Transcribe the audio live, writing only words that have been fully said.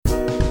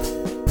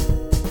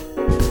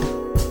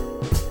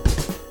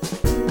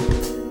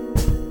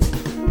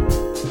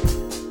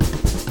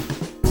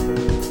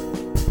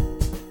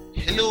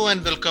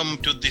and welcome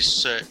to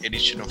this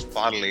edition of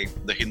Parley,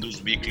 the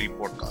Hindus Weekly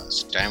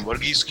podcast. I am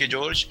Varghese K.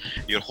 George,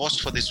 your host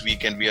for this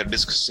week, and we are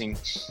discussing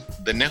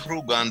the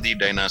Nehru-Gandhi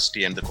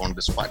dynasty and the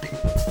Congress party.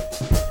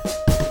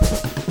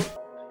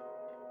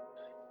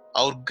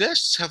 Our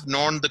guests have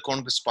known the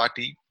Congress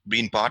party,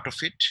 been part of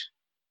it,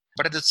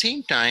 but at the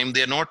same time,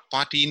 they are not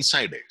party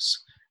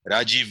insiders.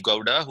 Rajiv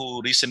Gowda,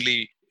 who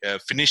recently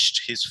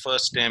finished his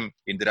first term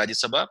in the Rajya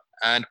Sabha,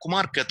 and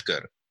Kumar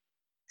Katkar,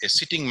 a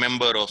sitting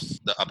member of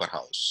the upper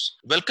house.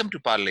 Welcome to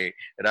Parley,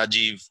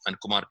 Rajiv and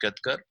Kumar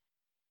Katkar.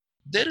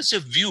 There is a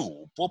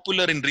view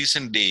popular in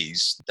recent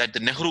days that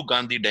the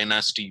Nehru-Gandhi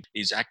dynasty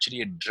is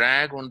actually a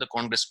drag on the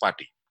Congress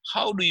party.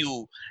 How do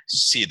you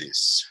see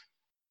this?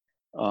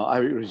 I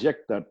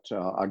reject that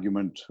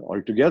argument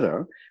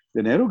altogether.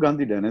 The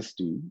Nehru-Gandhi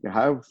dynasty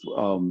have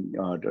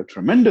a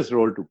tremendous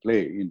role to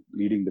play in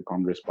leading the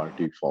Congress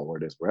party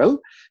forward, as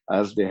well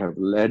as they have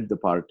led the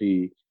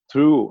party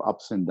through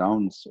ups and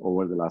downs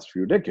over the last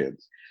few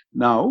decades.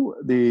 Now,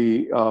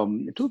 the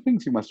two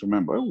things you must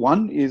remember.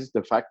 One is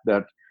the fact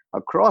that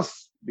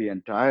across the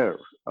entire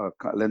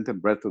length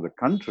and breadth of the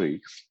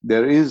country,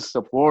 there is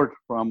support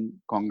from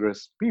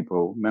Congress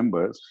people,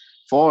 members,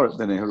 for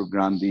the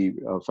Nehru-Gandhi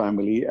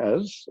family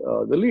as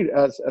the lead,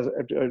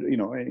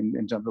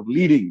 in terms of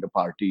leading the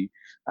party,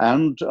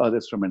 and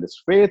there's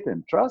tremendous faith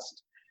and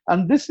trust.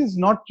 And this is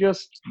not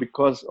just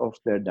because of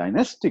their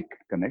dynastic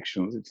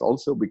connections; it's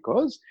also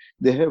because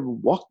they have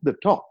walked the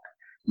talk.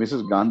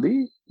 Mrs.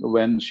 Gandhi,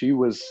 when she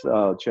was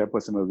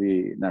chairperson of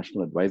the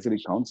National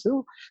Advisory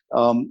Council,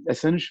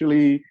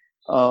 essentially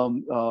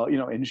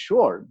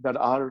ensured that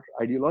our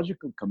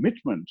ideological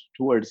commitment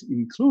towards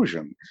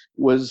inclusion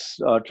was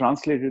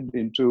translated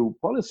into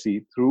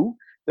policy through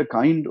the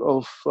kind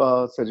of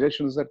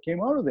suggestions that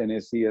came out of the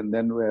NAC and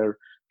then were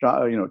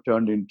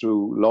turned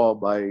into law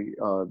by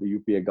the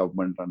UPA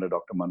government under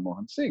Dr.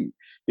 Manmohan Singh.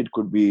 It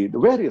could be the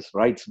various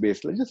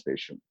rights-based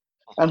legislation.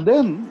 And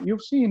then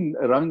you've seen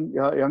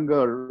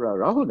younger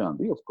Rahul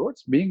Gandhi, of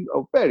course, being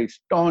a very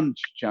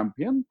staunch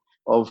champion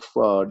of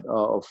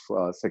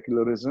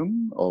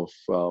secularism, of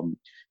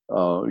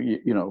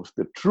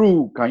the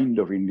true kind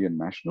of Indian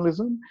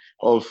nationalism,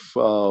 of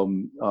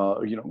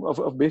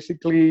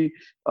basically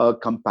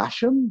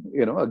compassion,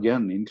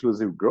 again,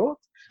 inclusive growth,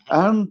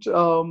 and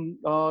so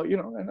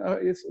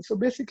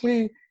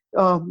basically, we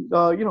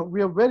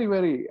are very,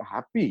 very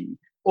happy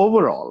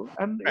overall,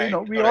 and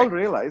we all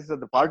realize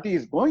that the party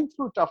is going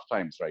through tough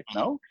times right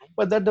now,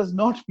 but that does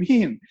not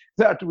mean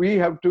that we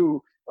have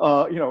to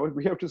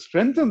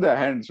strengthen their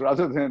hands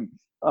rather than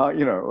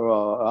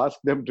ask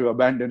them to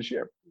abandon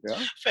ship. Yeah?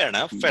 Fair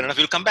enough.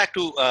 We'll come back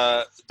to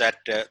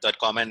that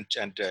comment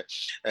and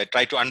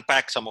try to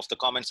unpack some of the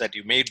comments that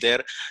you made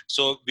there.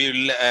 So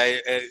we'll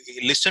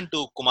listen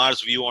to Kumar's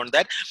view on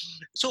that.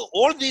 So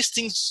all these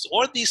things,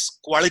 all these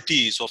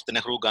qualities of the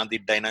Nehru-Gandhi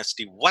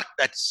dynasty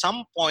worked at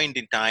some point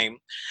in time,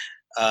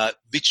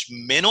 which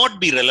may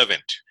not be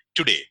relevant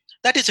today.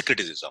 That is a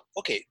criticism.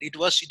 Okay, it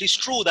is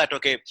true that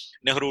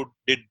Nehru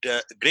did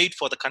great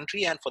for the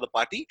country and for the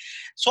party.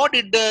 So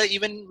did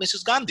even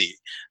Mrs. Gandhi.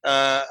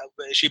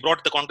 She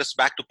brought the Congress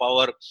back to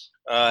power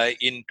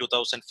in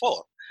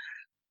 2004.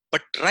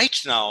 But right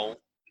now,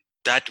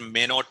 that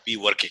may not be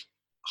working.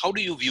 How do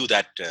you view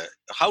that?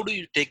 How do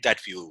you take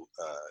that view,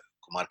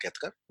 Kumar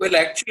Katkar? Well,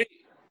 actually,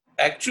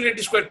 it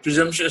is quite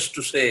presumptuous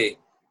to say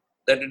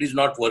that it is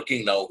not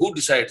working now. Who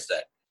decides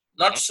that?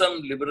 Not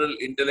some liberal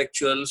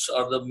intellectuals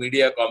or the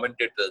media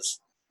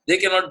commentators. They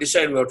cannot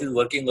decide what is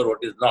working or what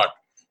is not.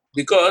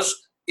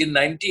 Because in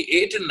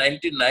 98 and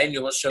 99,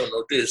 you must have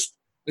noticed,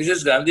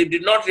 Mrs. Gandhi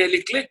did not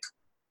really click.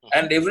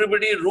 And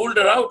everybody ruled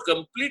her out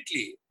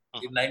completely.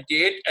 In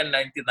 98 and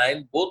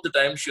 99, both the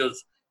times she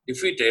was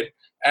defeated.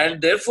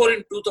 And therefore,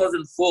 in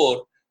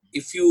 2004,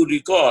 if you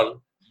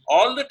recall,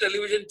 all the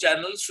television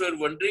channels were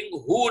wondering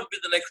who would be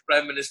the next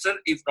prime minister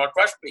if not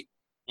Vajpayee.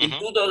 In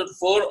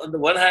 2004, on the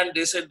one hand,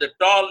 they said the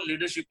tall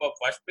leadership of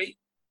Vajpayee,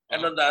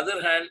 and on the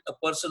other hand, a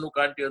person who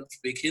can't even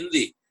speak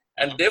Hindi.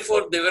 And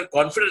therefore, they were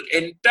confident,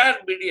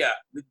 entire media,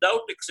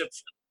 without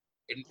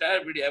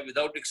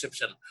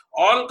exception,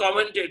 all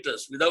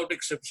commentators, without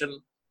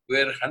exception,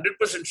 were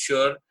 100%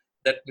 sure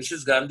that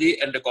Mrs. Gandhi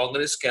and the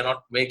Congress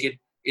cannot make it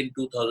in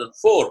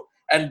 2004.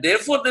 And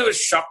therefore, they were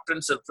shocked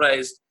and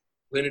surprised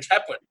when it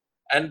happened.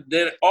 And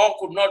their awe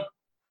could not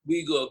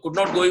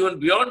go even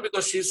beyond,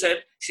 because she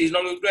said she's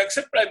not going to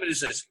accept prime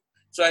ministership.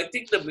 So I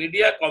think the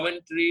media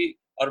commentary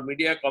or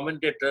media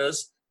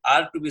commentators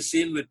are to be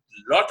seen with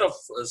a lot of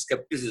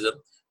skepticism.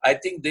 I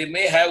think they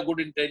may have good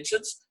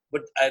intentions,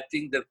 but I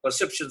think their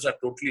perceptions are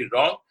totally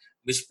wrong,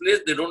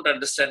 misplaced. They don't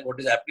understand what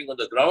is happening on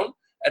the ground.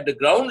 At the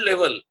ground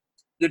level,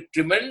 the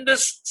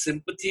tremendous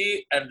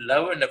sympathy and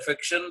love and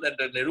affection that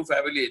the Nehru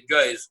family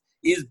enjoys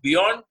is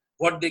beyond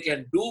what they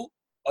can do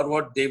or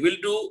what they will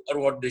do or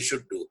what they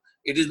should do.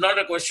 It is not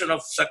a question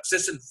of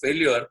success and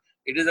failure.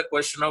 It is a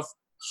question of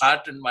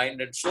heart and mind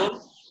and soul.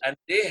 And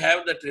they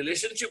have that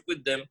relationship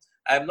with them.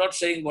 I am not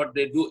saying what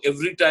they do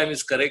every time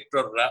is correct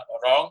or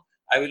wrong.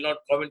 I will not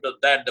comment on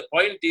that. The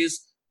point is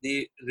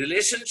the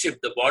relationship,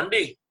 the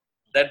bonding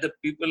that the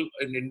people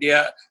in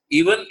India,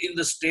 even in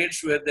the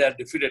states where they are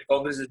defeated,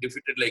 Congress is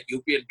defeated like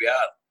UP and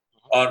Bihar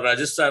or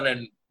Rajasthan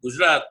and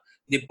Gujarat,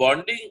 the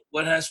bonding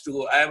one has to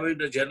go. I have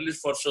been a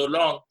journalist for so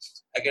long.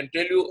 I can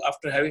tell you,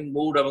 after having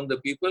moved among the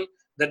people,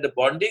 that the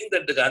bonding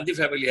that the Gandhi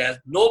family has,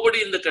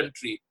 nobody in the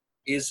country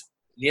is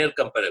near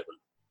comparable.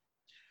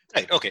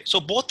 Right. Okay. So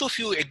both of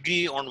you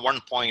agree on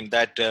one point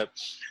that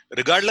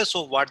regardless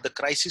of what the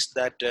crisis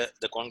that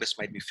the Congress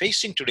might be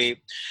facing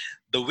today,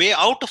 the way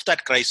out of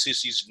that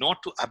crisis is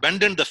not to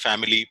abandon the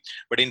family,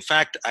 but in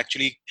fact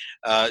actually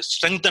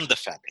strengthen the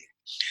family.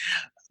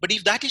 But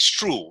if that is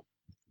true,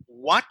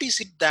 what is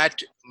it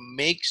that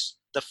makes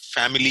the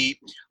family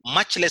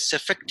much less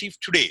effective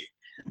today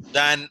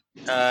than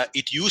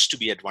it used to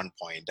be at one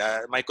point?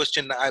 My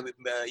question,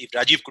 if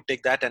Rajiv could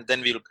take that, and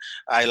then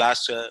I'll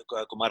ask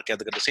Kumar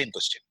Khetkar the same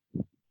question.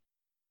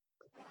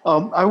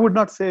 I would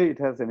not say it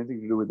has anything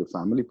to do with the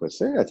family per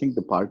se. I think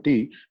the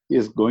party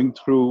is going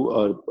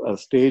through a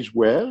stage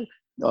where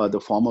the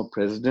former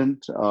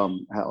president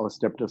has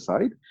stepped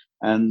aside,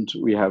 and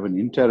we have an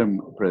interim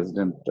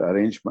president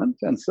arrangement.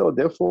 And so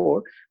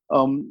therefore,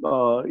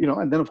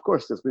 and then of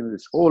course there's been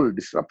this whole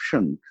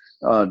disruption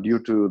due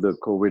to the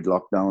COVID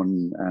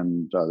lockdown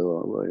and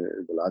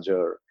the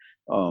larger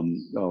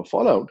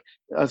fallout.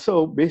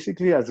 So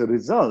basically, as a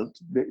result,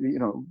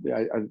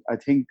 I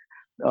think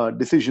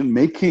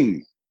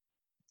decision-making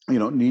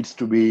needs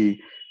to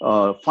be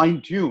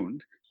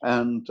fine-tuned,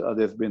 and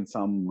there's been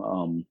some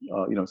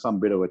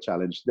bit of a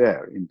challenge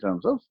there in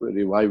terms of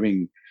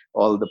reviving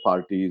all the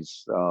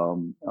parties'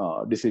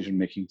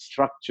 decision-making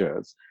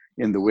structures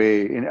in the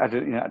way at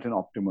an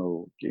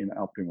optimal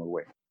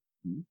way.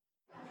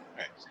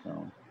 Right.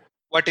 So.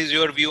 What is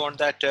your view on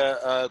that,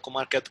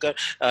 Kumar Khetkar?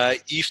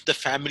 If the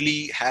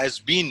family has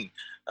been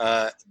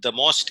the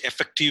most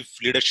effective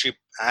leadership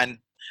and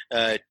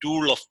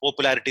tool of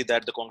popularity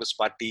that the Congress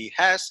party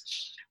has,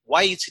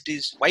 why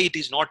it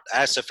is not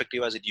as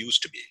effective as it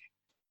used to be?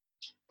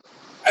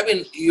 I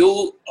mean,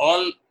 you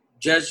all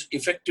judge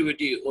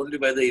effectivity only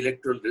by the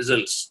electoral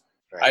results.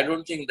 Right. I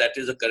don't think that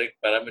is a correct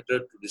parameter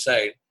to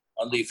decide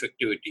on the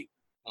effectivity.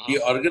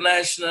 The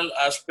organizational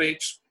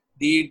aspects,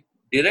 the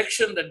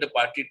direction that the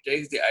party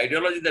takes, the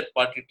ideology that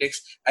party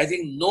takes, I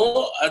think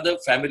no other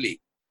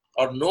family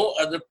or no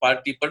other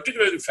party,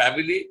 particularly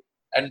family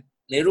and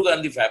Nehru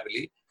Gandhi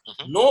family,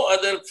 no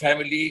other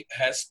family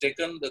has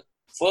taken the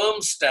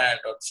firm stand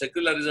on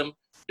secularism,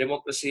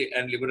 democracy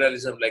and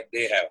liberalism like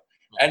they have.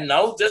 And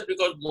now just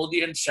because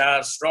Modi and Shah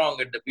are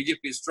strong and the BJP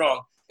is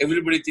strong,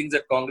 everybody thinks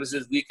that Congress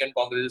is weak and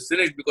Congress is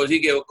finished because he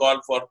gave a call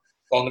for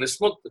Congress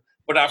Mukt.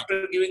 But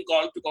after giving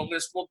call to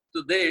Congress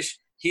Mukt Desh,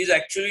 he is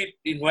actually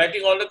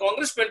inviting all the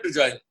congressmen to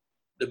join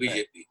the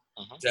BJP.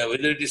 So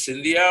whether it is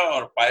Scindia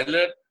or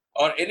Pilot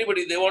or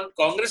anybody, they want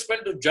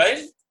congressmen to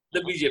join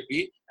the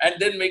BJP and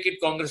then make it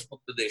Congress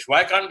Mukt Desh.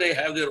 Why can't they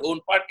have their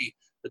own party?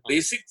 The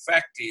basic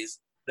fact is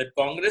that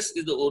Congress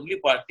is the only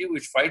party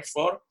which fights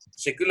for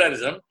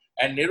secularism,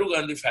 and Nehru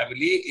Gandhi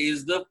family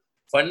is the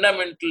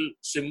fundamental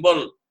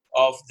symbol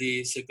of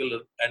the secular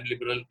and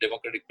liberal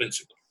democratic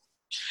principle.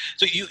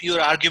 So your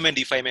argument,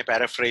 if I may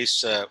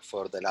paraphrase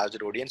for the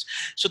larger audience,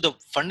 so the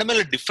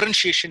fundamental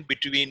differentiation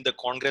between the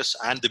Congress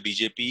and the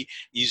BJP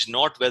is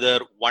not whether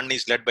one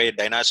is led by a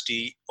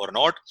dynasty or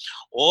not,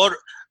 or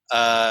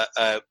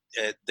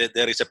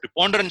there is a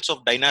preponderance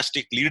of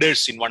dynastic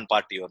leaders in one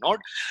party or not.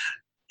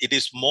 It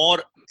is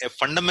more a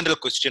fundamental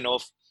question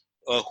of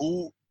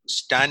who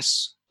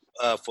stands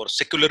for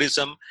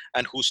secularism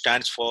and who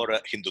stands for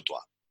Hindutva.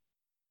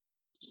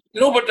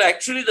 No, but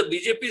actually the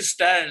BJP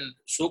stand,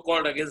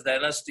 so-called against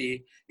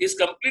dynasty, is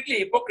completely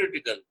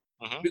hypocritical.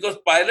 Because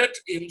Pilot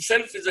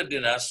himself is a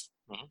dynast,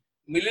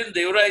 Milind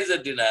Devra is a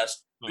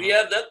dynast,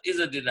 Priya Dutt is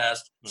a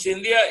dynast,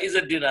 Scindia is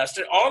a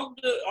dynast. All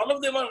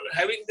of them are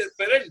having their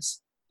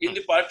parents in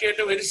the party at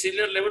a very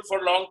senior level for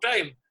a long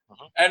time.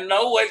 And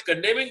now while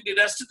condemning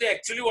dynasty, they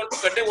actually want to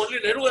condemn only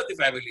Nehru Gandhi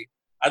family.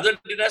 Other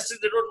dynasties,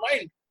 they don't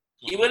mind.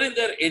 Even in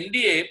their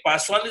NDA,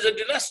 Paswan is a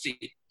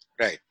dynasty.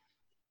 Right.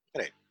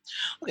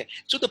 Okay,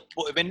 so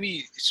when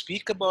we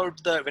speak about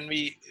when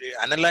we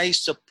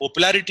analyze the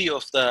popularity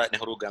of the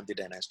Nehru Gandhi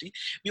dynasty,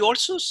 we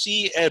also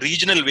see a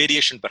regional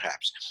variation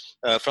perhaps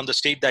from the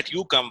state that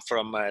you come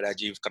from,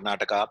 Rajiv,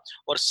 Karnataka,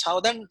 or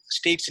southern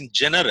states in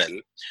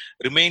general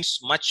remains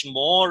much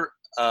more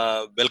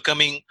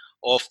welcoming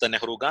of the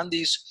Nehru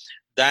Gandhis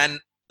than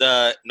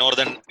the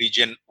northern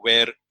region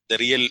where the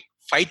real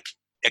fight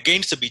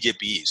against the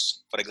BJP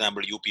is, for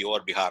example, UP or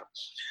Bihar.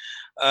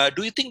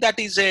 Do you think that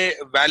is a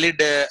valid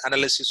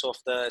analysis of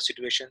the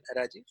situation,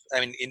 Rajiv?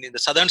 I mean, in the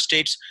southern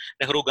states,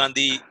 Nehru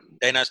Gandhi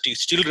dynasty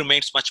still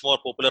remains much more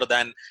popular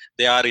than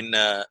they are in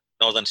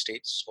northern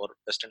states or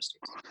western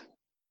states.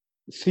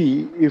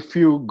 See, if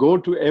you go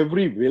to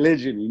every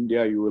village in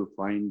India, you will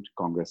find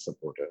Congress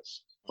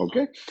supporters.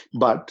 Okay,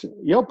 but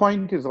your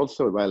point is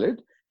also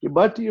valid.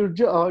 But you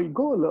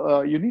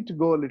need to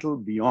go a little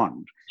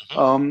beyond.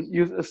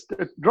 You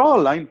draw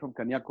a line from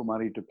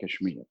Kanyakumari to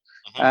Kashmir,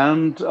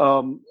 and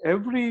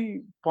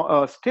every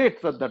state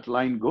that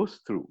line goes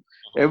through,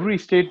 every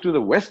state to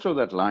the west of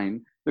that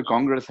line The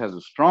Congress has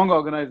a strong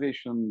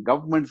organization,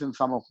 governments in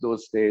some of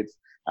those states,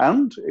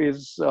 and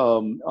is,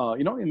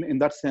 in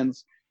that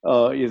sense,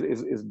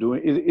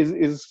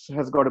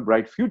 has got a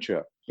bright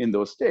future in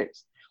those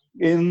states.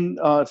 In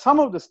some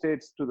of the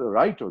states to the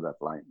right of that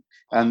line,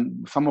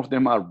 and some of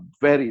them are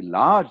very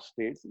large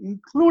states,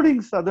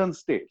 including southern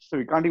states. So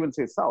we can't even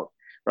say south,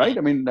 right?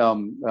 I mean,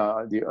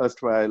 the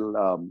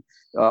erstwhile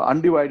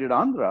undivided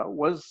Andhra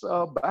was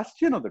a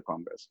bastion of the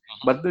Congress,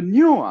 but the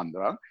new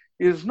Andhra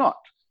is not.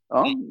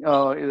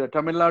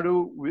 Tamil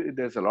Nadu,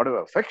 there's a lot of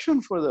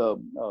affection for the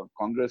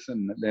Congress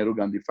and Nehru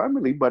Gandhi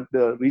family, but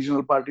the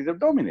regional parties have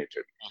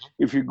dominated.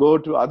 If you go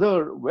to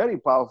other very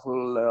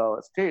powerful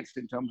states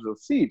in terms of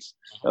seats,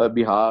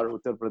 Bihar,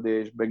 Uttar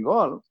Pradesh,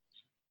 Bengal,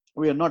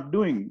 we are not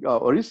doing,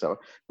 Orissa,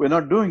 we're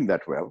not doing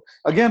that well.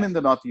 Again, in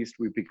the Northeast,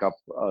 we pick up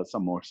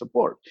some more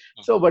support.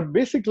 So, but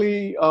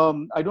basically,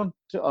 so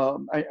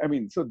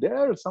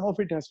there, some of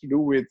it has to do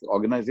with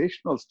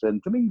organizational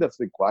strengthening that's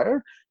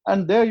required.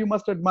 And there you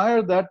must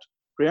admire that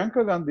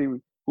Priyanka Gandhi,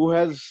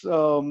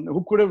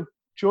 who could have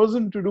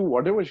chosen to do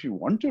whatever she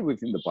wanted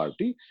within the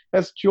party,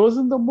 has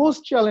chosen the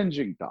most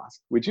challenging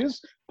task, which is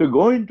to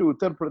go into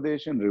Uttar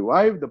Pradesh and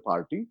revive the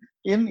party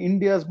in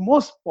India's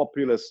most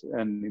populous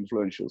and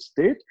influential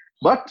state,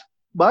 but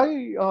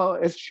by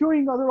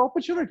eschewing other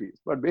opportunities.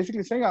 But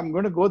basically saying, I'm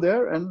going to go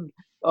there and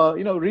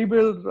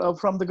rebuild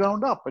from the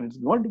ground up, and it's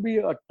going to be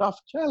a tough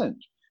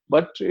challenge.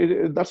 But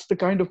that's the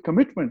kind of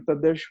commitment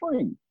that they're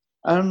showing,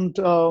 and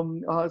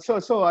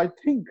so I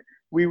think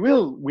we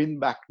will win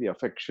back the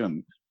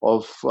affection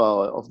of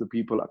the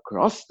people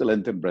across the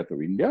length and breadth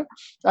of India,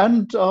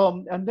 and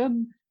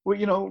then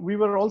we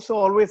were also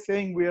always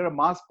saying we are a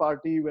mass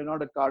party, we're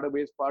not a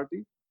cadre-based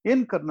party.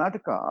 In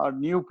Karnataka, our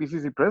new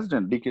PCC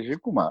president D.K.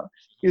 Shivakumar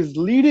is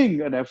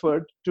leading an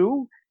effort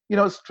to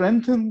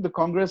strengthen the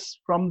Congress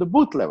from the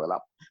booth level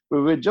up.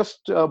 We were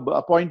just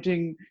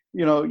appointing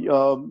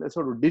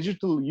sort of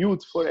digital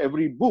youth for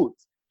every booth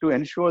to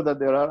ensure that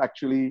there are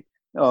actually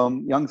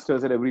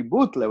youngsters at every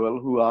booth level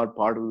who are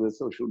part of the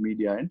social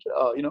media and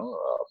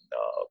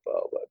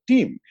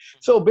team.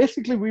 So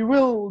basically, we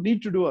will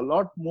need to do a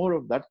lot more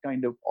of that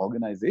kind of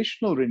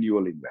organizational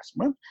renewal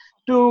investment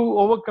to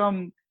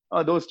overcome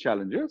those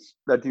challenges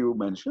that you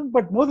mentioned.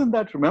 But more than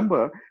that,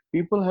 remember,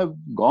 people have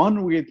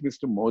gone with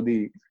Mr.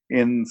 Modi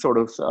in sort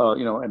of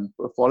and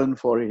fallen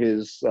for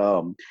his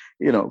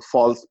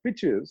false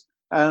pitches.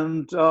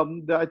 And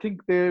I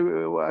think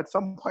at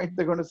some point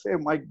they're going to say,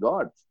 my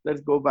God,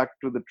 let's go back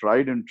to the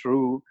tried and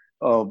true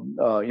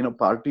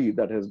party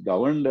that has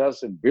governed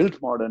us and built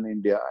modern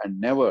India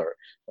and never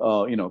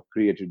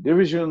created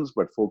divisions,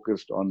 but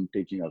focused on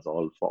taking us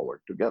all forward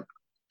together.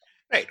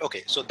 Right.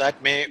 Okay. So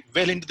that may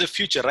well into the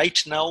future.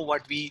 Right now,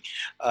 what we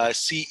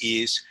see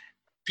is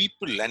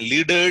people and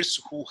leaders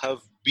who have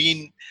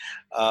been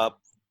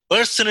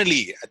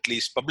personally, at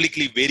least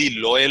publicly, very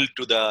loyal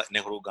to the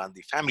Nehru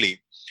Gandhi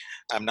family.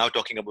 I'm now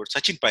talking about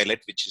Sachin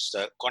Pilot, which is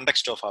the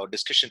context of our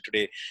discussion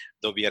today,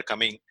 though we are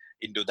coming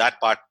into that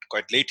part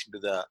quite late into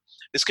the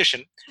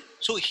discussion.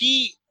 So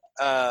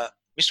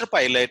Mr.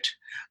 Pilot,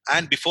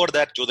 and before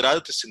that,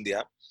 Jyotiraditya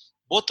Scindia,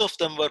 both of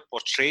them were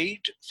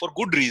portrayed for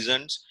good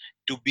reasons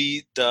to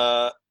be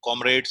the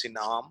comrades in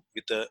arms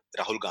with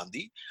Rahul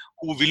Gandhi,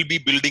 who will be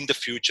building the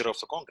future of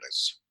the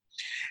Congress.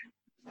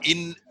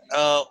 In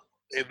a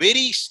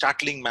very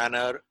startling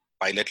manner,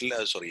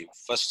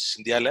 first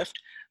Scindia left,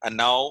 and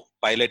now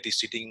Pilot is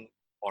sitting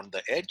on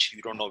the edge.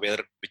 You don't know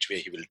which way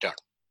he will turn.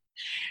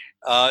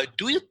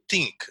 Do you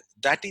think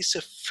that is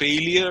a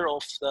failure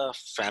of the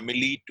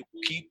family to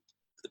keep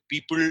the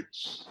people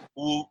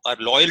who are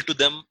loyal to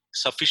them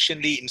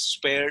sufficiently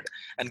inspired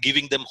and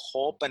giving them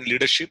hope and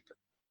leadership?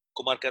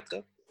 Kumar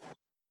Katkar?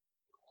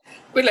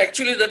 Well,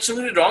 actually, that's a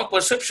very wrong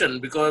perception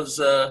because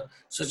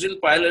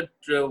Sachin Pilot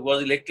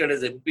was elected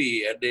as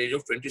MP at the age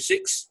of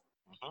 26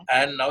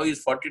 and now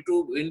he's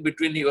 42. In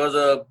between, he was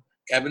a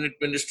cabinet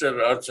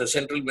minister or a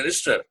central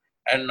minister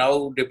and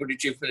now deputy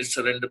chief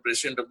minister and the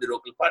president of the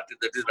local party,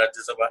 that is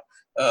Rajya Sabha,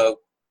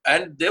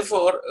 and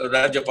therefore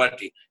Rajya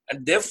Party.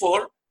 And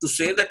therefore, to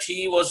say that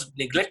he was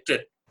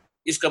neglected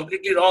is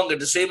completely wrong. And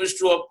the same is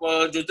true of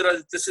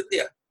Jyotiraditya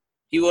Scindia.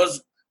 He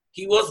was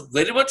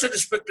very much a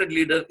respected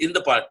leader in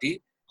the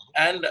party,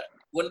 and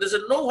one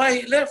doesn't know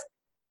why he left.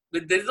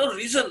 But there is no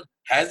reason.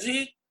 Has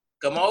he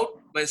come out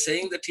by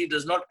saying that he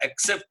does not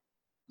accept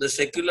the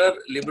secular,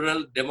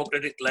 liberal,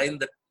 democratic line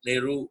that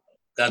Nehru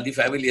Gandhi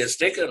family has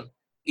taken?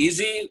 Is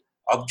he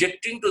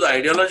objecting to the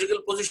ideological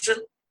position?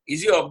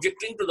 Is he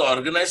objecting to the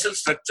organizational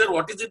structure?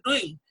 What is he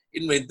doing?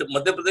 In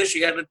Madhya Pradesh,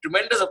 he had a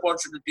tremendous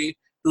opportunity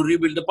to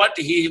rebuild the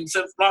party. He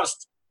himself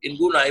lost in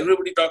Guna.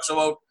 Everybody talks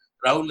about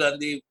Rahul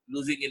Gandhi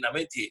losing in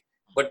Amethi,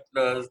 but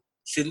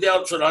Scindia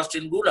also lost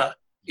in Guna,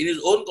 in his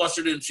own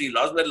constituency,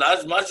 lost by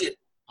large margin.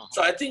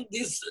 So I think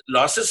these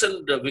losses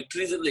and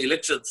victories in the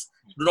elections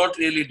do not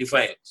really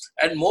define.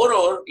 And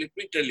moreover, let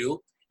me tell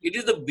you, it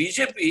is the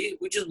BJP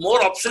which is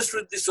more obsessed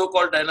with the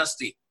so-called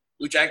dynasty,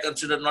 which I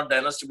consider not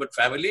dynasty but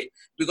family,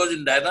 because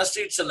in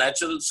dynasty it's a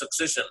natural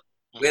succession.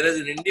 Whereas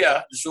in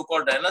India, the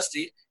so-called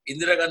dynasty,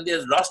 Indira Gandhi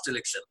has lost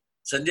election.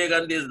 Sanjay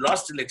Gandhi has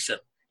lost election.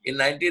 In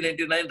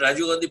 1989,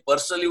 Rajiv Gandhi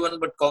personally won,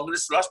 but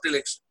Congress lost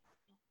election.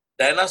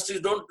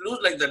 Dynasties don't lose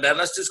like that.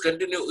 Dynasties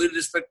continue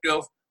irrespective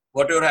of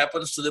whatever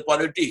happens to the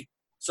polity.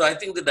 So I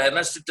think the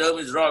dynasty term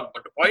is wrong.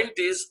 But the point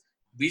is,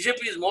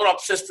 BJP is more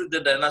obsessed with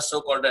the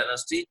so-called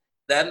dynasty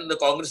than the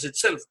Congress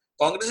itself.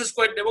 Congress is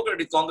quite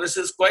democratic. Congress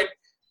is quite,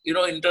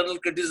 internal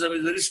criticism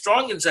is very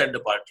strong inside the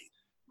party.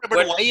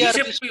 But why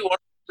BJP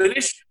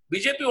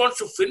wants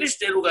to finish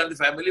Nehru Gandhi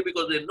family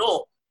because they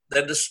know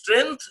that the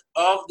strength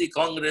of the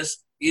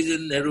Congress is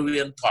in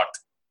Nehruvian thought.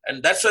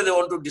 And that's why they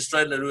want to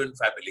destroy Nehruvian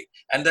family.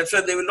 And that's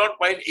why they will not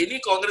find any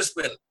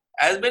congressmen,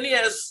 as many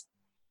as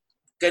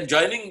can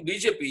joining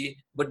BJP,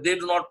 but they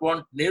do not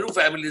want Nehru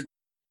family to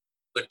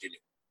continue.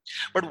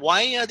 But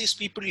why are these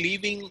people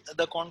leaving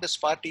the Congress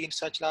party in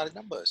such large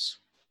numbers?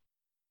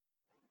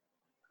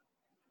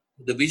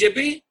 The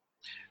BJP?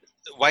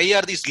 Why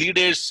are these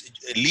leaders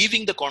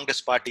leaving the Congress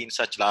party in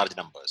such large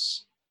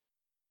numbers?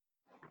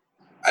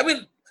 I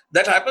mean,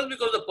 that happens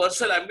because the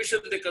personal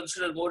ambition they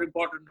consider more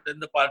important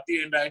than the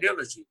party and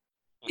ideology.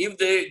 If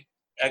they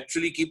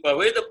actually keep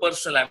away the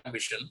personal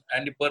ambition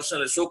and the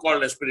personal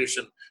so-called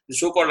aspiration, the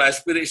so-called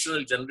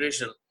aspirational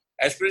generation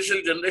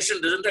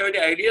doesn't have any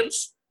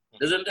ideals,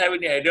 doesn't have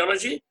any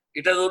ideology.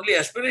 It has only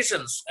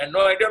aspirations and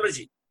no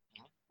ideology.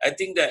 I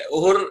think the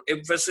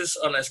over-emphasis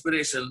on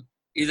aspiration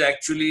is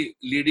actually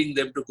leading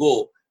them to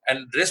go,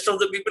 and rest of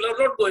the people are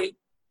not going.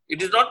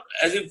 It is not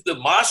as if the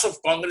mass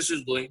of Congress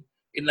is going.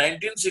 In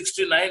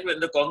 1969, when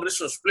the Congress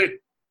was split,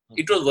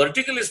 it was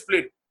vertically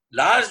split.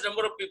 Large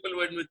number of people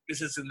went with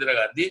Mrs. Indira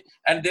Gandhi,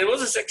 and there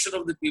was a section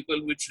of the people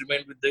which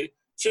remained with the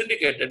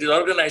syndicate, that is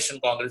Organization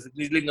Congress, with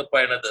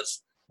Nijlingappa and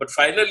others. But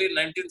finally, in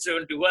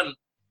 1971,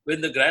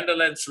 when the Grand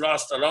Alliance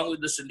lost, along with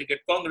the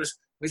Syndicate Congress,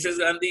 Mrs.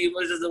 Gandhi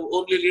emerged as the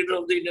only leader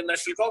of the Indian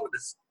National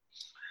Congress.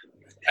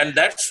 And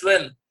that's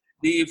when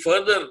the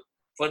further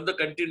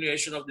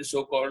continuation of the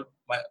so-called,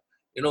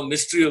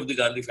 mystery of the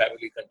Gandhi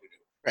family continued.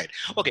 Right.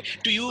 Okay.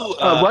 Do you,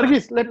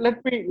 Varghese,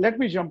 let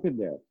me jump in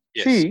there.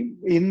 Yes. See,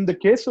 in the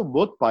case of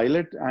both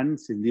Pilot and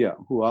Scindia,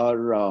 who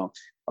are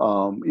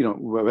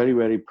very,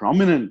 very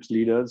prominent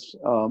leaders,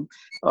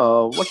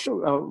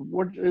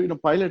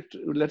 Pilot,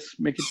 let's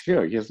make it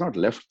clear, he has not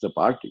left the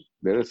party.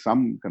 There is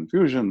some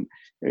confusion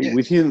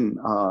within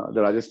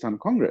the Rajasthan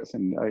Congress,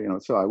 and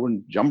so I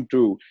wouldn't jump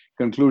to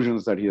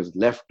conclusions that he has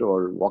left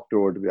or walked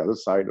over to the other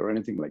side or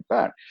anything like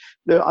that.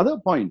 The other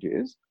point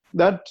is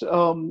that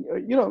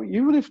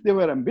even if they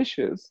were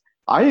ambitious,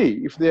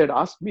 if they had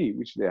asked me,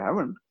 which they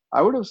haven't,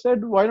 I would have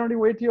said, why don't you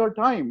wait your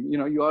time?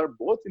 You are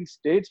both in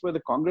states where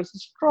the Congress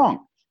is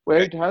strong, where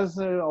it has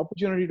an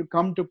opportunity to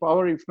come to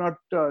power. If not,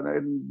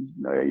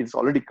 it's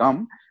already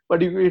come,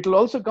 but it will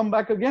also come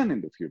back again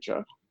in the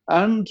future.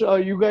 And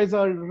you guys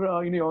are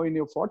in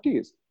your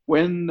 40s,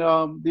 when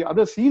the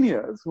other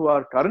seniors who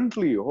are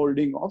currently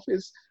holding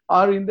office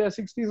are in their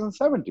 60s and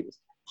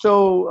 70s.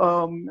 So,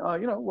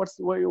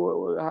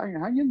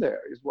 hang in there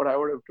is what I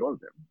would have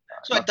told them.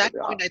 So at that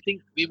point, I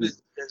think we will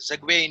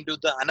segue into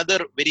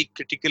another very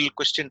critical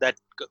question that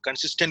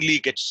consistently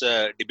gets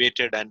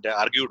debated and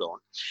argued on,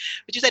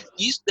 which is that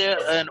is there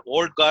an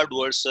old guard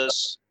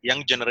versus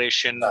young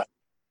generation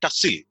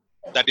tussle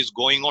that is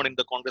going on in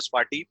the Congress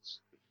party,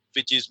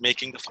 which is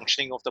making the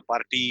functioning of the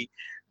party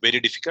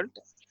very difficult?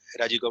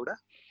 Rajiv Gowda?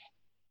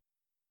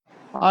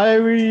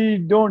 I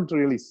don't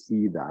really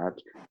see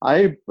that.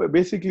 I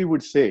basically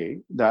would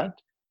say that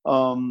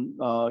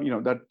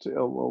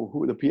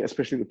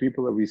especially the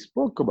people that we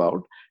spoke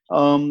about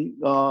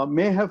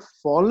may have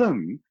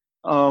fallen.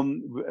 They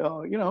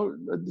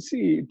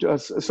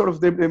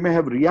may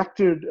have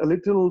reacted a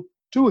little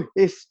too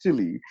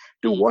hastily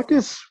to what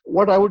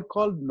I would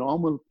call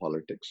normal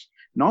politics.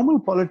 Normal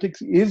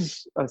politics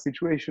is a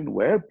situation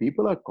where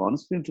people are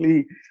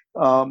constantly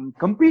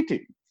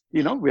competing.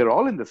 We're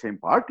all in the same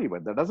party,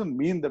 but that doesn't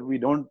mean that we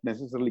don't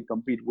necessarily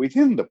compete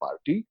within the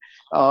party,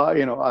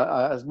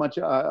 as much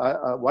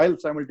while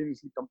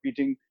simultaneously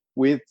competing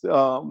with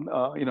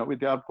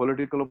our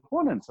political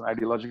opponents and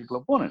ideological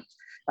opponents.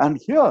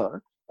 And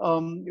here,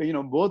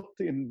 both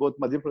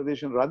Madhya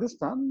Pradesh and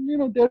Rajasthan,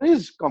 there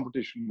is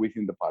competition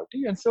within the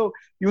party. And so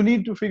you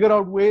need to figure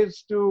out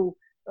ways to,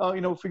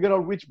 figure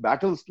out which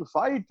battles to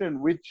fight and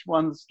which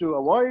ones to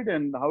avoid,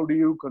 and how do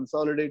you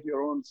consolidate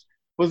your own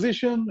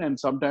position. And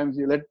sometimes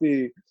you let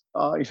the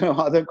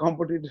other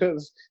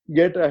competitors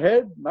get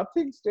ahead.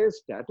 Nothing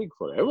stays static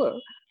forever.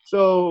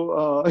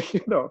 So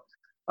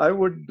I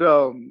would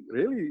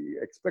really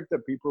expect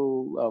that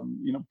people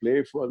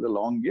play for the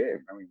long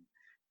game. I mean,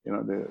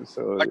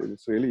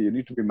 it's really, you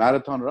need to be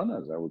marathon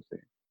runners, I would say.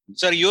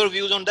 Sir, your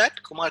views on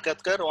that, Kumar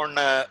Katkar, on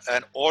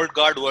an old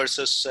guard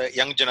versus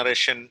young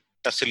generation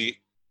tussle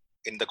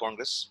in the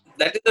Congress?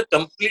 That is a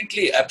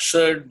completely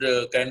absurd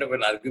kind of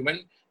an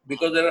argument,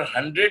 because there are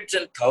hundreds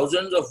and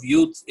thousands of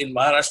youth in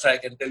Maharashtra, I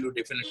can tell you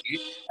definitely,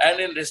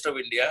 and in rest of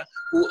India,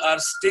 who are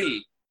still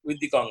with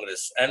the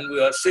Congress and we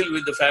are still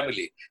with the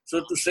family.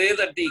 So to say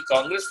that the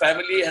Congress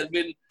family has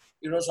been,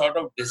 sort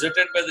of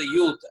deserted by the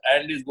youth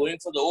and is going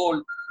for the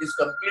old is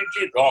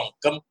completely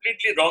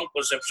wrong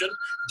perception,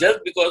 just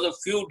because of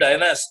few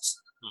dynasts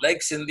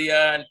like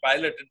Scindia and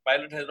Pilot. And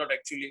Pilot has not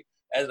actually,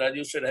 as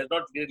Rajiv said, has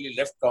not really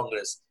left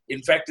Congress.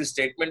 In fact, his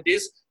statement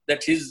is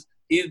that he is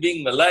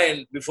being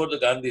maligned before the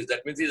Gandhis.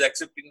 That means he is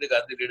accepting the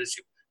Gandhi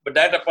leadership. But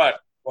that apart,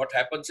 what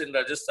happens in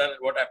Rajasthan and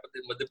what happens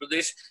in Madhya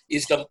Pradesh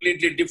is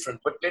completely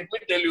different. But let me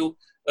tell you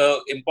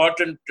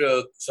important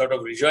sort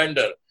of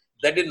rejoinder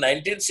that in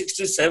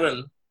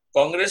 1967,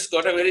 Congress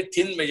got a very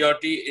thin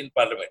majority in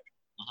parliament.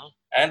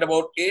 And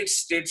about 8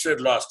 states were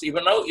lost.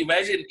 Even now,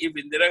 imagine if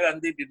Indira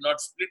Gandhi did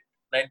not split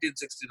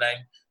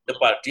 1969, the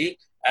party,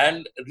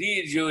 and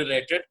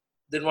rejuvenated,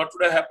 then what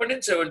would have happened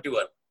in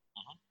 71?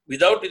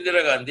 Without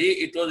Indira Gandhi,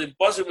 it was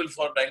impossible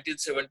for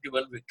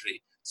 1971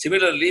 victory.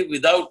 Similarly,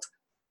 without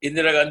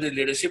Indira Gandhi's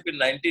leadership in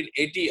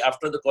 1980,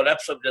 after the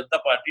collapse of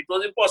Janata Party, it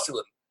was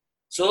impossible.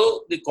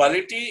 So the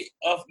quality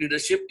of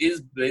leadership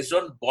is based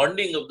on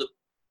bonding of the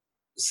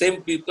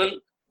same people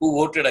who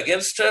voted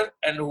against her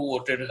and who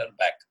voted her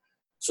back.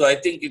 So I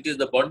think it is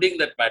the bonding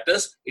that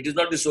matters. It is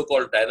not the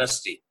so-called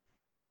dynasty.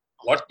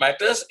 What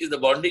matters is the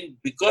bonding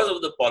because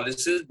of the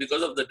policies,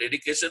 because of the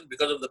dedication,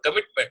 because of the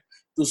commitment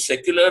to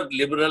secular,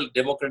 liberal,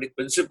 democratic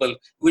principle,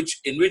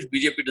 in which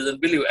BJP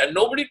doesn't believe. And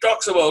nobody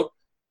talks about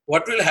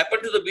what will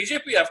happen to the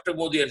BJP after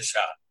Modi and Shah.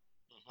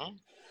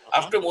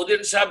 After Modi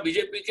and Shah,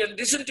 BJP can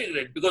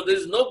disintegrate because there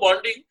is no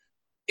bonding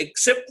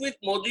except with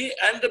Modi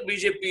and the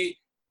BJP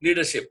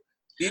leadership.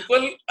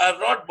 People are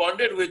not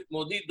bonded with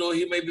Modi, though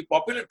he may be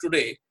popular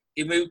today.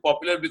 He may be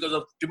popular because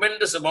of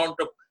tremendous amount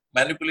of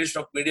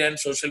manipulation of media and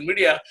social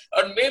media,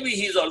 or maybe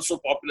he is also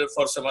popular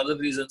for some other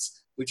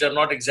reasons which are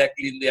not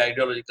exactly in the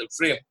ideological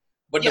frame.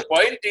 But the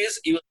point is,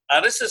 even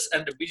RSS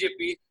and the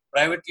BJP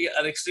privately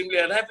are extremely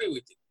unhappy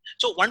with it.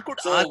 So one could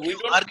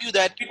argue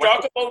that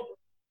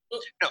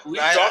we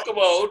talk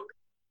about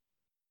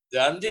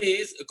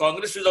Gandhi's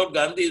Congress without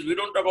Gandhi's. We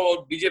don't talk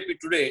about BJP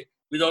today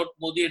without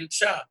Modi and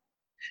Shah.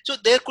 So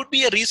there could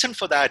be a reason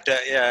for that,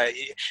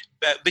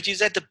 which is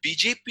that the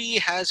BJP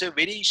has a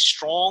very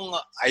strong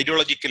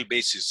ideological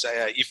basis.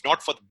 If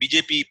not for the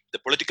BJP, the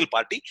political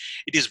party,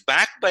 it is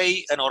backed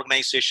by an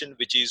organization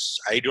which is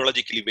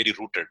ideologically very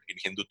rooted in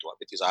Hindutva,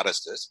 which is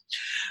RSS.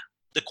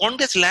 The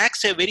Congress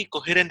lacks a very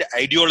coherent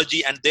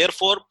ideology, and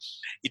therefore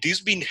it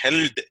is being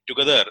held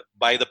together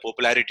by the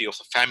popularity of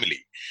the family.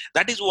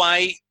 That is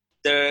why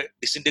the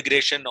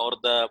disintegration or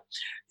the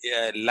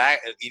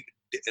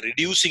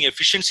reducing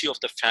efficiency of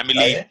the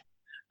family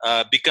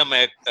become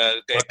a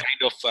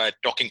kind of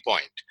talking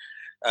point.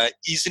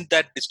 Isn't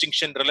that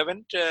distinction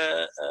relevant?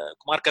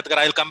 Kumar Katkar,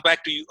 I'll come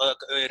back to you,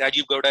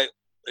 Rajiv Gowda,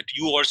 to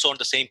you also on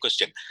the same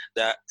question.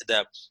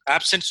 The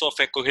absence of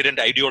a coherent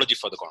ideology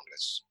for the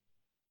Congress.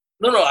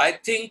 No, I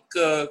think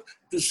to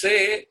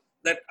say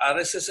that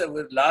RSS have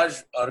a large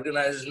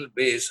organizational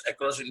base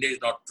across India is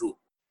not true.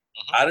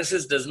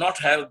 RSS does not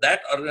have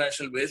that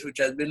organizational base which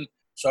has been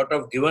sort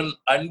of given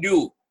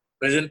undue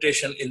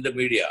presentation in the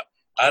media.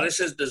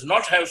 RSS does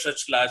not have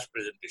such large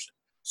presentation.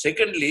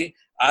 Secondly,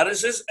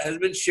 RSS has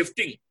been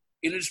shifting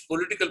in its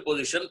political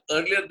position.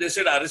 Earlier, they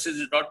said RSS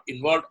is not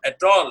involved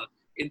at all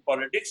in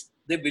politics.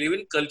 They believe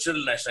in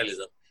cultural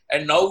nationalism.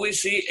 And now we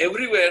see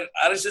everywhere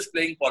RSS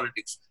playing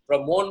politics,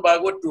 from Mohan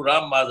Bhagwat to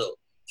Ram Madhav.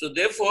 So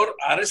therefore,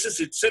 RSS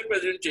itself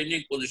has been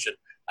changing position.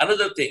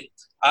 Another thing,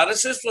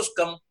 RSS was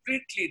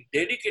completely,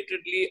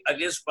 dedicatedly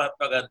against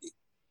Mahatma Gandhi.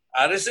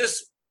 RSS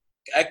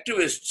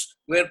activists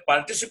were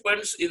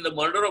participants in the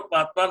murder of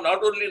Mahatma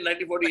not only in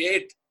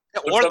 1948.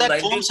 All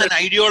that forms an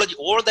ideology.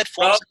 All that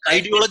forms an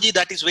ideology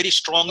that is very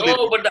strongly.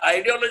 No, but the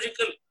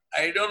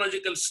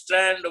ideological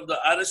strand of the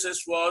RSS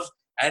was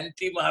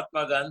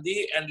anti-Mahatma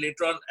Gandhi and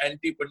later on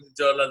anti-Pandit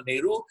Jawaharlal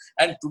Nehru.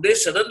 And today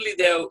suddenly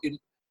they have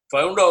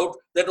found out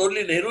that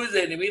only Nehru is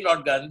the enemy,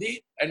 not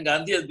Gandhi, and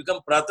Gandhi has become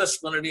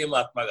Pratasmaraniya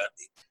Mahatma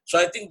Gandhi. So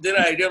I think their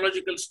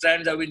ideological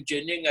strands have been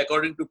changing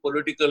according to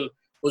political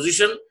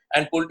position,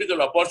 and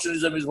political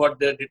opportunism is what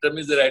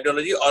determines their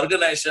ideology.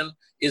 Organization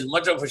is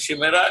much of a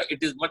chimera,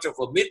 it is much of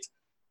a myth.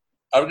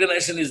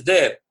 Organization is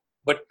there,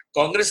 but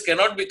Congress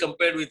cannot be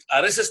compared with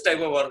RSS type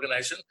of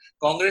organization.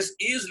 Congress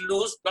is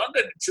loose, not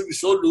that it should be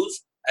so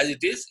loose as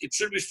it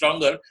should be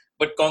stronger,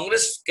 but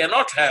Congress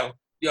cannot have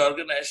the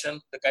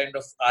organization the kind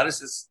of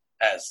RSS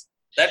has.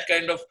 That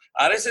kind of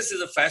RSS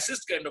is a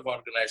fascist kind of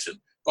organization.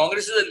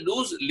 Congress is a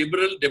loose,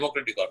 liberal,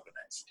 democratic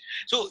organization.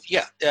 So,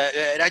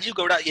 Rajiv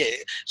Gowda,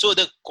 so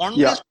the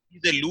Congress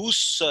is a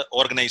loose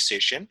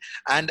organization,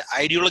 and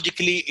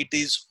ideologically it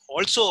is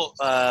also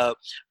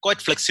quite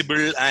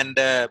flexible and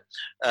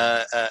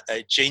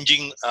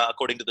changing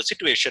according to the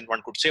situation,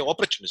 one could say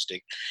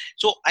opportunistic.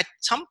 So, at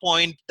some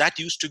point, that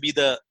used to be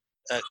the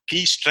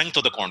key strength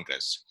of the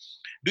Congress.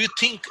 Do you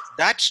think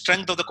that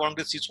strength of the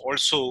Congress is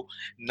also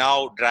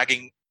now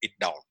dragging it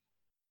down?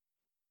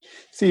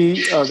 See,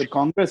 the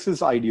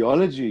Congress's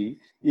ideology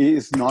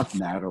is not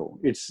narrow.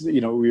 It's,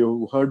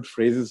 we've heard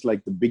phrases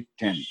like the big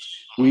tent.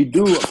 We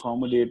do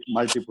accommodate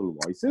multiple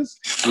voices.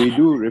 We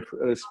do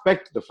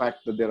respect the fact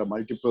that there are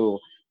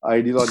multiple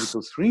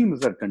ideological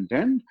streams that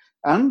contend,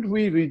 and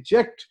we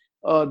reject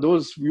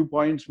those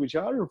viewpoints which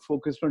are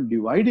focused on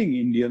dividing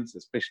Indians,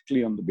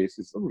 especially on the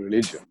basis of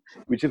religion,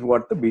 which is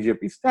what the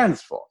BJP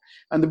stands for.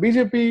 And the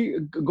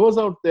BJP goes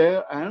out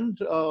there and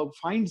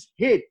finds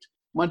hate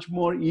much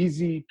more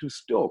easy to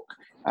stoke.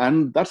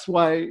 And that's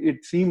why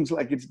it seems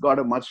like it's got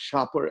a much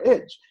sharper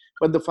edge.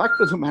 But the fact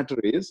of the matter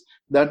is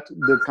that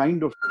the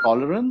kind of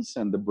tolerance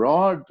and the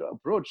broad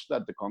approach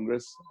that the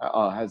Congress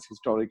has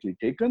historically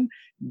taken,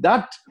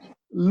 that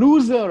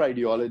loser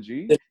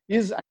ideology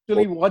is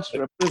actually what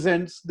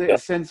represents the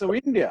essence of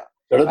India.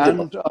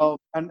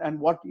 And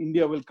what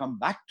India will come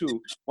back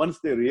to once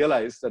they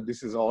realize that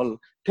this is all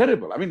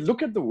terrible. I mean,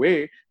 look at the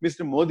way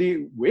Mr.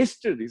 Modi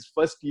wasted his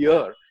first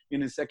year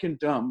in his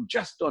second term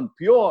just on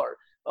pure,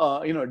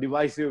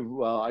 divisive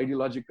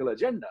ideological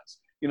agendas.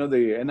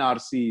 The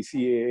NRC,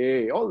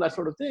 CAA, all that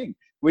sort of thing,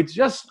 which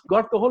just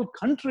got the whole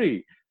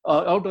country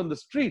out on the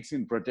streets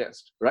in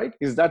protest, right?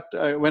 Is that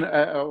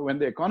when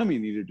the economy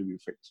needed to be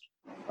fixed?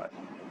 Right.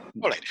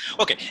 All right.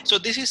 Okay. So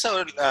this is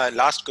our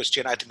last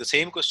question. I think the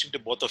same question to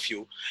both of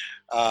you.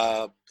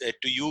 To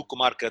you,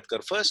 Kumar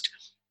Kiratkar, first.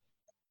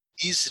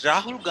 Is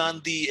Rahul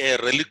Gandhi a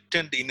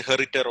reluctant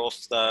inheritor of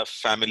the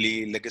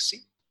family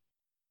legacy?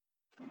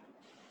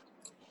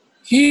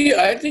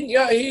 I think,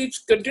 he's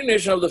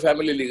continuation of the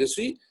family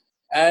legacy.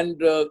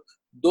 And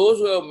those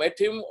who have met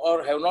him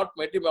or have not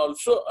met him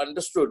also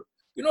understood.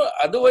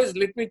 Otherwise,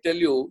 let me tell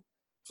you,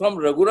 from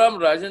Raghuram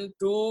Rajan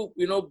to,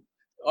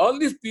 all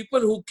these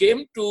people who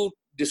came to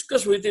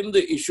discuss with him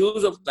the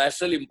issues of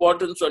national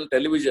importance on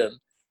television,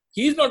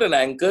 he's not an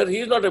anchor,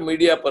 he's not a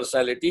media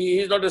personality,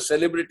 he's not a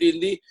celebrity in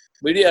the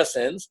media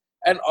sense,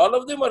 and all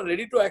of them are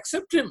ready to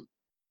accept him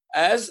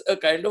as a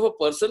kind of a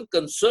person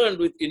concerned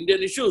with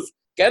Indian issues.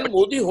 Can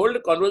Modi hold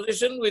a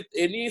conversation with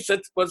any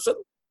such person?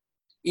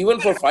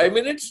 Even for 5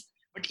 minutes?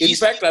 In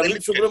fact,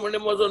 Arvind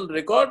Subramaniam was on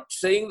record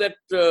saying that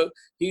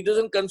he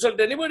doesn't consult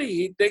anybody.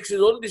 He takes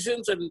his own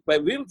decisions and by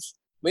whims.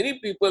 Many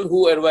people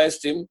who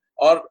advised him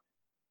or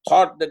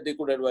thought that they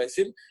could advise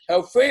him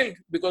have failed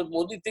because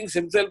Modi thinks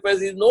himself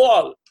as his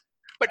know-all.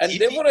 And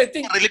therefore, I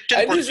think,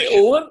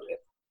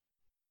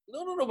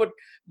 but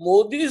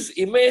Modi's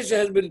image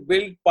has been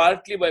built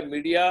partly by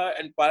media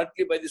and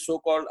partly by the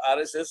so-called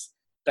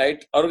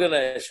RSS-type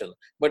organization.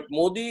 But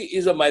Modi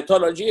is a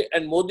mythology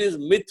and Modi's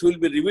myth will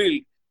be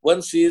revealed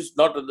once he is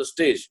not on the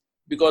stage.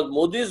 Because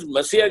Modi's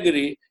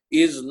Masiagiri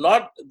is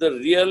not the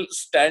real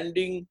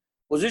standing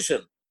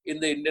position in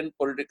the Indian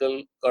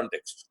political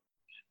context.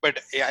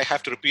 But I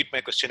have to repeat my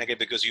question again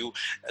because you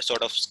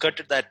sort of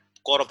skirted that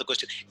core of the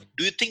question.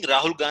 Do you think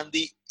Rahul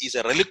Gandhi is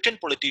a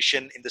reluctant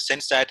politician in the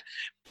sense that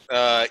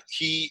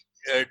he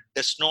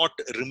does not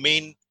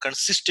remain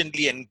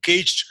consistently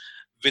engaged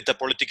with the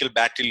political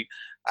battle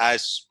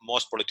as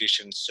most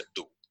politicians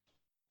do?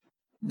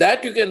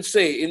 That you can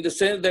say in the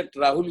sense that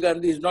Rahul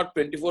Gandhi is not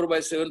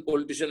 24/7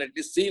 politician, at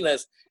least seen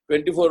as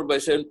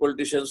 24/7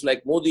 politicians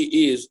like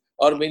Modi is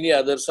or many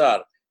others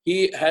are.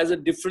 He has a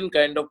different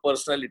kind of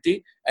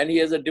personality and he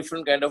has a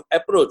different kind of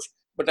approach.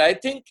 But I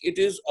think it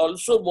is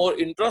also more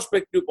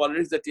introspective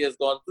politics that he has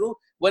gone through.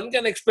 One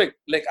can expect,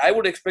 like I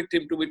would expect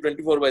him to be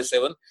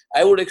 24/7.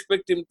 I would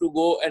expect him to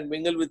go and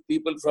mingle with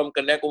people from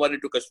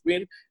Kanyakumari to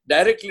Kashmir,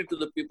 directly to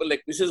the people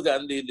like Mrs.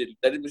 Gandhi did,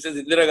 that is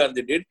Mrs. Indira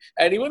Gandhi did,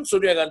 and even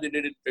Sonia Gandhi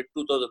did in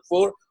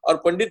 2004,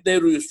 or Pandit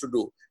Nehru used to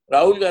do.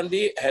 Rahul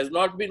Gandhi has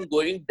not been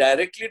going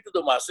directly to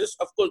the masses.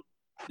 Of course,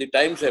 the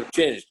times have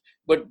changed.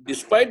 But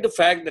despite the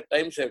fact that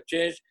times have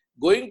changed,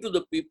 going to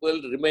the people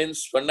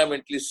remains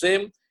fundamentally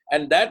same.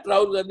 And that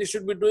Rahul Gandhi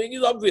should be doing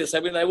is obvious. I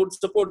mean, I would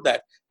support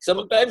that.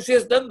 Sometimes he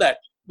has done that,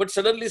 but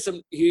suddenly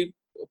he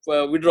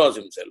withdraws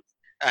himself.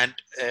 And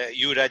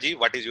you, Raji,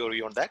 what is your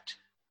view on that?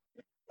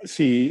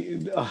 See,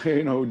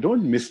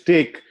 don't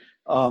mistake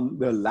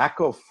the lack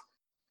of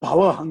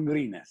power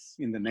hungriness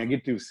in the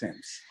negative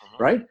sense,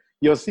 right?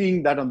 You're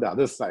seeing that on the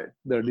other side,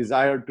 the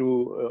desire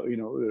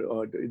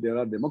to, there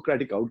are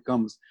democratic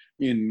outcomes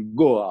in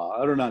Goa,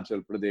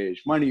 Arunachal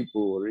Pradesh,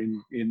 Manipur,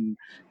 in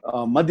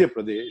Madhya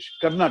Pradesh,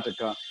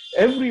 Karnataka,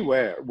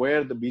 everywhere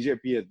where the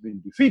BJP has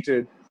been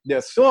defeated. They're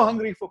so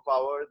hungry for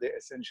power, they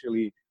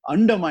essentially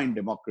undermine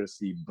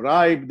democracy,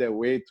 bribe their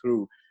way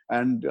through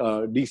and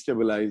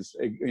destabilize,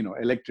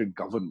 elected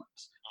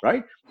governments.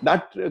 Right?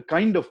 That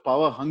kind of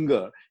power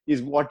hunger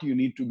is what you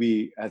need to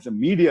be as a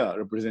media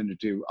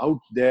representative out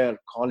there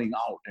calling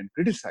out and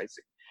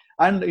criticizing.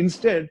 And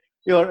instead,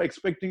 you're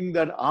expecting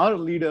that our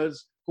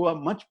leaders who are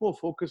much more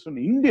focused on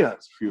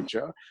India's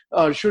future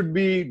should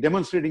be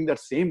demonstrating that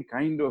same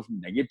kind of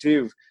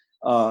negative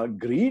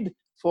greed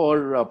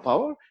for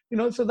power.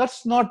 So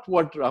that's not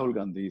what Rahul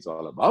Gandhi is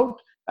all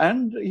about.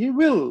 And he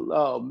will,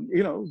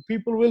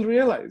 people will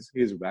realize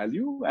his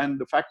value and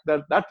the fact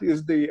that that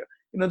is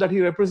that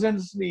he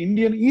represents the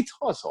Indian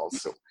ethos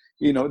also.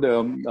 We do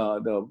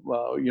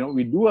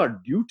our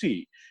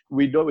duty.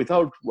 We do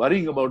without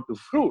worrying about the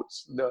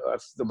fruits.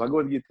 That's the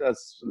Bhagavad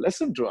Gita's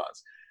lesson to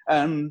us.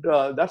 And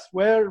that's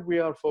where we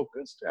are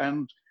focused.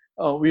 And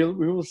we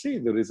will see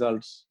the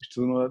results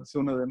sooner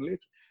than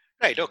later.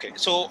 Right. Okay.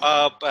 So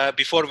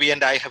before we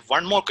end, I have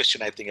one more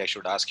question. I think I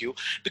should ask you,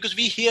 because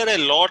we hear a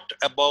lot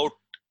about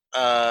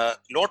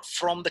lot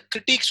from the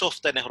critics of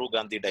the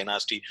Nehru-Gandhi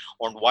dynasty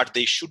on what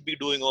they should be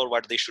doing or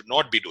what they should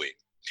not be doing.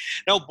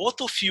 Now,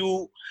 both of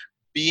you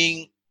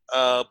being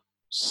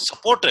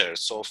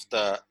supporters of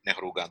the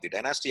Nehru-Gandhi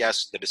dynasty,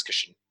 as the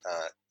discussion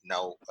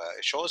now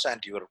shows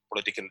and your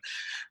political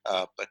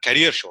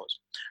career shows,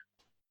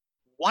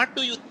 what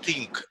do you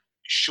think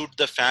should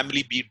the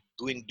family be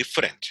doing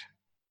different?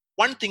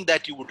 One thing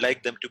that you would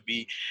like them to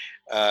be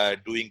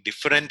doing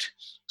different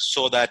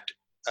so that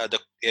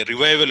a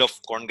revival of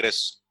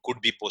Congress could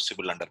be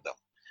possible under them.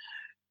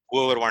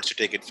 Whoever wants to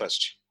take it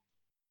first.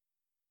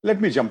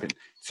 Let me jump in.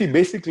 See,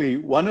 basically,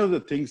 one of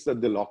the things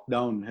that the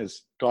lockdown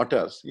has taught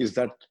us is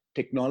that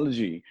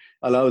technology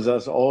allows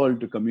us all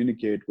to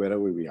communicate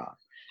wherever we are.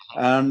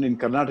 And in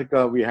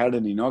Karnataka, we had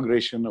an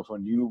inauguration of a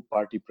new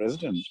party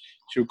president,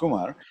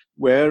 Shivkumar,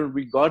 where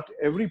we got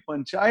every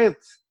panchayat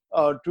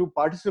to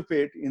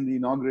participate in the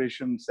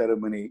inauguration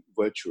ceremony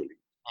virtually.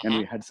 And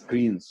we had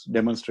screens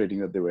demonstrating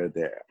that they were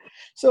there.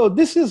 So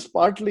this is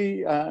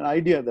partly an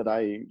idea that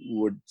I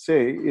would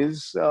say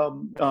is,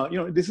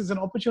 this is an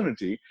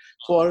opportunity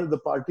for the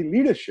party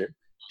leadership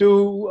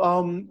to,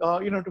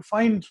 to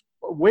find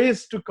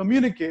ways to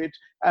communicate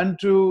and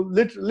to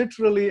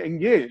literally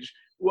engage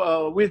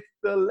with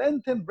the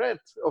length and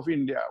breadth of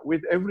India,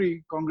 with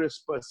every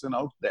Congress person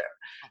out there.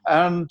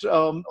 And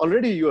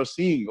already you are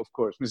seeing, of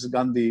course, Mrs.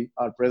 Gandhi,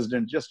 our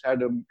president, just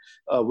had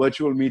a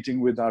virtual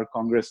meeting with our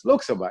Congress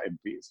Lok Sabha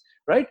MPs,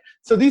 right?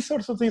 So these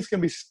sorts of things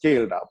can be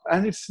scaled up.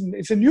 And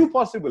it's a new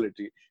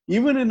possibility.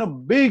 Even in a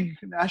big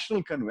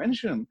national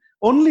convention,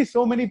 only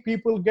so many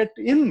people get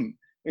in,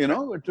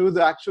 to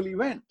the actual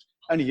event.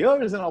 And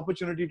here is an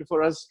opportunity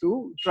for us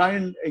to try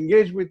and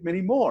engage with many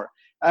more.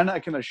 And I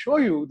can assure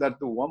you that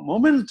the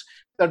moment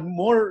that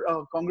more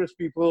Congress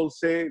people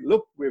say,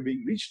 look, we're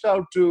being reached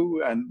out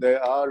to and they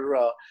are,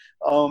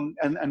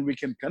 and we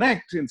can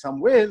connect in some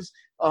ways,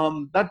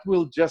 that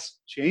will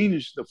just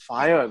change the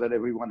fire that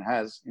everyone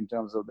has in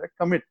terms of their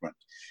commitment.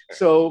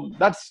 So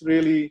that's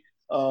really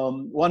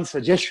one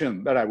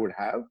suggestion that I would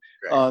have,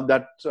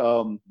 that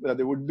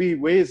there would be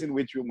ways in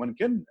which one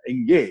can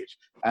engage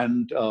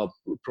and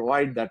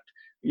provide that,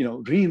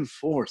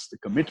 reinforce the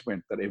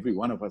commitment that every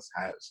one of us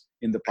has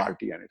in the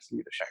party and its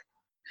leadership.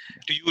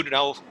 To you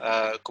now,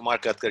 Kumar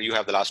Katkar, you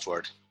have the last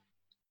word.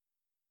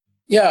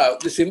 Yeah,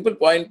 the simple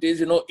point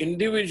is,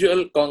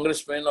 individual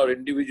congressmen or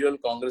individual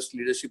Congress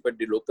leadership at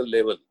the local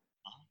level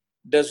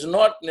does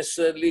not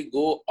necessarily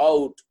go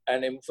out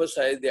and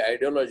emphasize the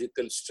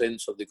ideological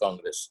strengths of the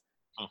Congress.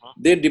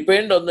 They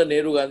depend on the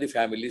Nehru-Gandhi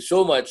family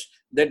so much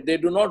that they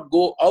do not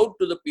go out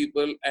to the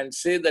people and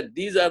say that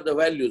these are the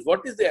values.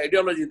 What is the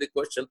ideology, the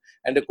question?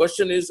 And the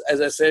question is, as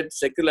I said,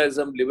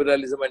 secularism,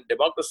 liberalism, and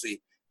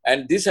democracy.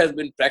 And this has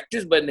been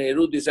practiced by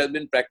Nehru, this has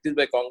been practiced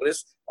by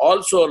Congress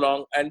also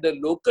along, and the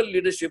local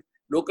leadership,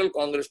 local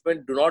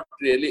congressmen do not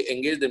really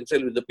engage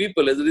themselves with the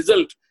people. As a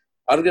result,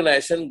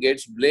 organization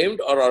gets blamed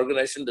or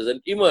organization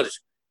doesn't emerge.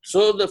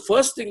 So the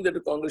first thing that the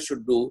Congress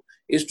should do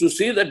is to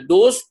see that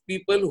those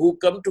people who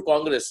come to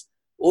Congress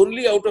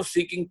only out of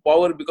seeking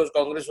power because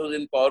Congress was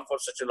in power for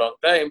such a long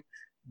time,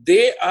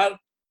 they are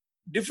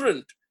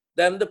different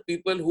than the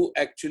people who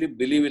actually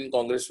believe in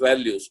Congress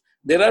values.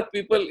 There are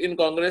people in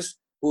Congress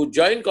who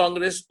join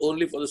Congress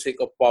only for the sake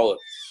of power,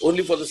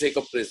 only for the sake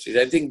of prestige.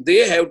 I think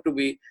they have to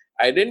be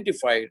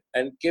identified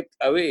and kept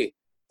away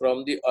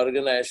from the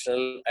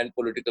organizational and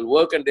political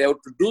work, and they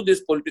have to do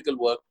this political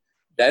work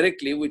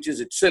directly, which is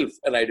itself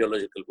an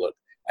ideological work.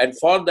 And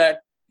for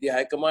that, the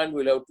High Command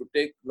will have to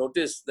take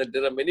notice that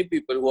there are many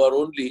people who are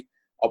only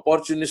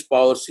opportunist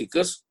power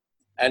seekers,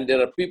 and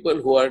there are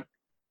people who are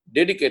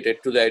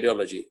dedicated to the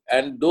ideology.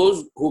 And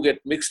those who get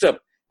mixed up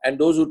and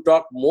those who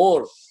talk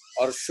more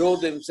or show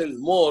themselves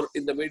more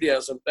in the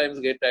media sometimes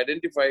get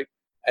identified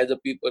as the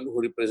people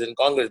who represent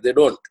Congress. They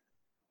don't.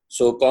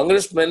 So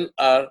congressmen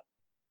are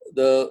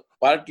the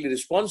partly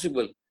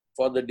responsible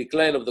for the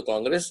decline of the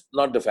Congress,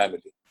 not the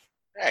family.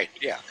 Right,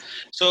 yeah.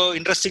 So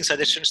interesting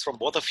suggestions from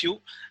both of you.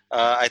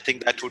 I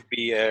think that would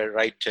be a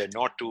right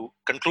note to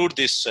conclude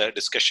this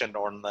discussion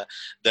on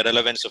the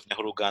relevance of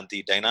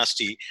Nehru-Gandhi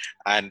dynasty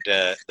and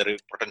the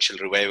potential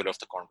revival of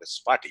the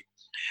Congress party.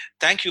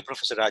 Thank you,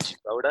 Professor Rajiv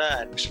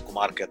Gowda and Mr.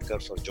 Kumar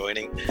Katkar, for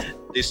joining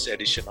this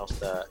edition of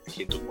the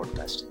Hindu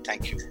podcast.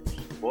 Thank you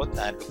both,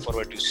 and look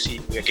forward to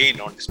seeing you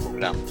again on this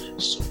program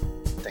soon.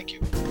 Thank you.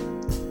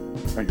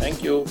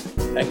 Thank you.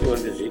 Thank you,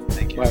 Varghese.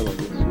 Thank you. Bye,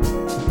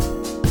 Varghese.